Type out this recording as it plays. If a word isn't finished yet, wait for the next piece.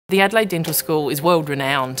The Adelaide Dental School is world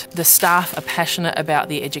renowned. The staff are passionate about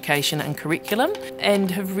the education and curriculum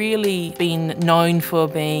and have really been known for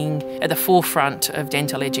being at the forefront of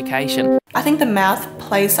dental education. I think the mouth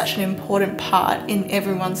plays such an important part in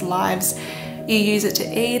everyone's lives. You use it to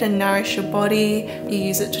eat and nourish your body, you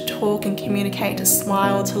use it to talk and communicate, to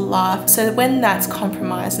smile, to laugh. So when that's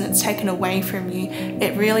compromised and it's taken away from you,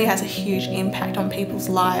 it really has a huge impact on people's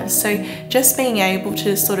lives. So just being able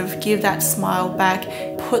to sort of give that smile back,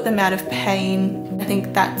 put them out of pain, I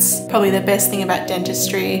think that's probably the best thing about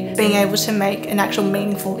dentistry, being able to make an actual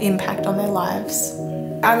meaningful impact on their lives.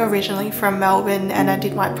 I'm originally from Melbourne and I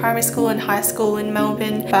did my primary school and high school in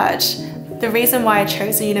Melbourne, but the reason why I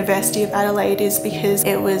chose the University of Adelaide is because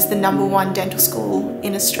it was the #1 dental school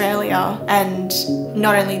in Australia, and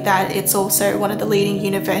not only that, it's also one of the leading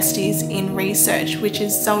universities in research, which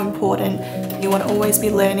is so important. You want to always be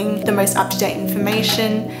learning the most up-to-date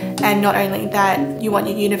information, and not only that, you want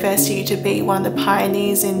your university to be one of the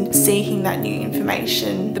pioneers in seeking that new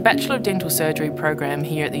information. The Bachelor of Dental Surgery program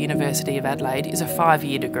here at the University of Adelaide is a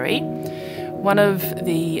 5-year degree. One of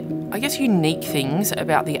the, unique things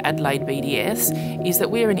about the Adelaide BDS is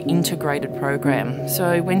that we're an integrated program.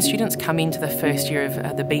 So when students come into the first year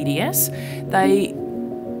of the BDS, they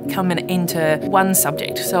come and enter one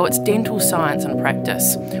subject. So it's dental science and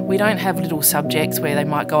practice. We don't have little subjects where they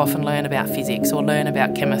might go off and learn about physics or learn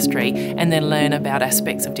about chemistry and then learn about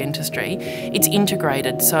aspects of dentistry. It's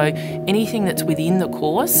integrated, so anything that's within the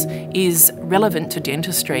course is relevant to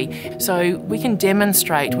dentistry. So we can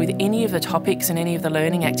demonstrate with any of the topics and any of the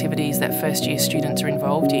learning activities that first year students are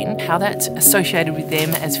involved in, how that's associated with them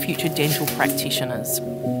as future dental practitioners.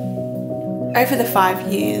 Over the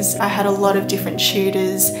 5 years, I had a lot of different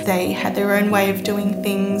tutors. They had their own way of doing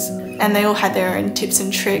things and they all had their own tips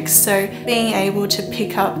and tricks. So being able to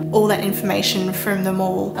pick up all that information from them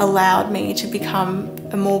all allowed me to become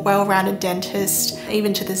a more well-rounded dentist.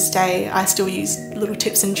 Even to this day, I still use little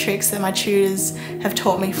tips and tricks that my tutors have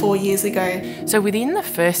taught me 4 years ago. So within the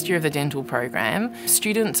first year of the dental program,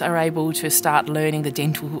 students are able to start learning the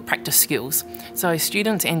dental practice skills. So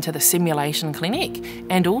students enter the simulation clinic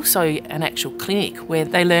and also an actual clinic where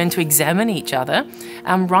they learn to examine each other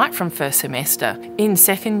right from first semester. In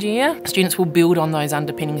second year, students will build on those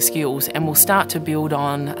underpinning skills and will start to build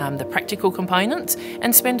on the practical components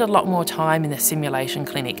and spend a lot more time in the simulation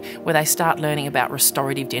clinic where they start learning about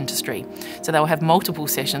restorative dentistry. So they'll have multiple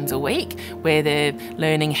sessions a week where they're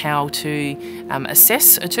learning how to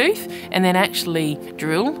assess a tooth and then actually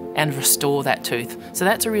drill and restore that tooth. So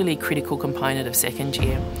that's a really critical component of second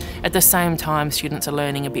year. At the same time, students are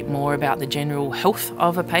learning a bit more about the general health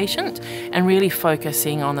of a patient and really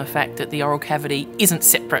focusing on the fact that the oral cavity isn't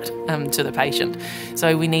separate to the patient.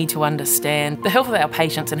 So we need to understand the health of our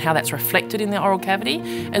patients and how that's reflected in the oral cavity,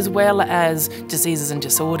 as well as diseases and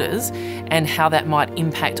disorders and how that might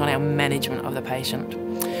impact on our management of the patient.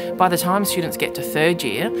 By the time students get to third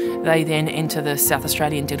year, they then enter the South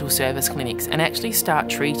Australian Dental Service clinics and actually start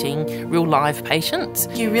treating real live patients.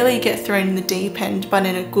 You really get thrown in the deep end, but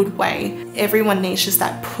in a good way. Everyone needs just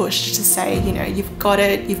that push to say, you know, you've got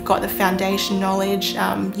it, you've got the foundation knowledge,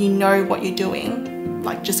 you know what you're doing.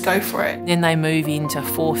 Like, just go for it. Then they move into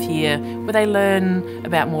fourth year where they learn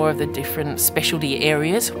about more of the different specialty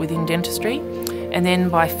areas within dentistry. And then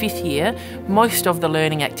by fifth year, most of the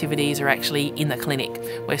learning activities are actually in the clinic,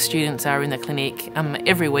 where students are in the clinic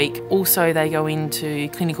every week. Also, they go into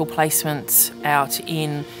clinical placements out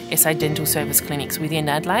in SA Dental Service clinics within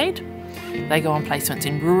Adelaide. They go on placements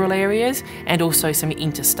in rural areas and also some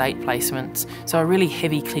interstate placements. So a really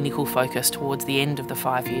heavy clinical focus towards the end of the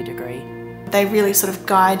 5-year degree. They really sort of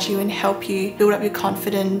guide you and help you build up your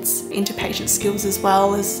confidence into patient skills as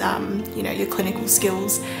well as your clinical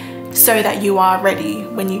skills, so that you are ready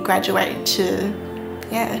when you graduate to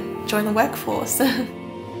join the workforce.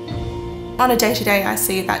 On a day-to-day, I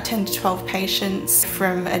see about 10 to 12 patients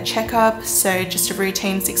from a checkup, so just a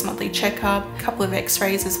routine 6-monthly checkup, a couple of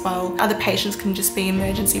x-rays as well. Other patients can just be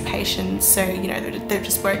emergency patients, so they've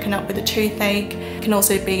just woken up with a toothache. It can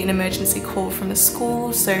also be an emergency call from a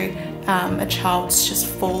school, so a child's just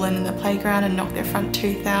fallen in the playground and knocked their front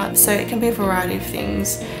tooth out. So it can be a variety of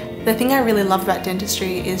things. The thing I really love about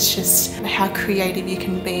dentistry is just how creative you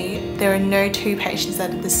can be. There are no two patients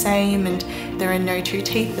that are the same, and there are no two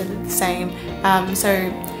teeth that are the same. So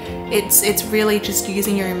it's really just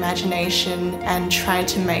using your imagination and trying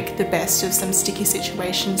to make the best of some sticky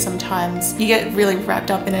situations sometimes. You get really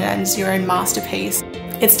wrapped up in it and it's your own masterpiece.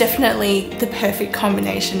 It's definitely the perfect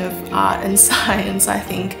combination of art and science, I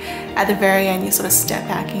think. At the very end, you sort of step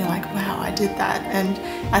back and you're like, wow, I did that. And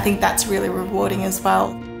I think that's really rewarding as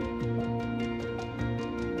well.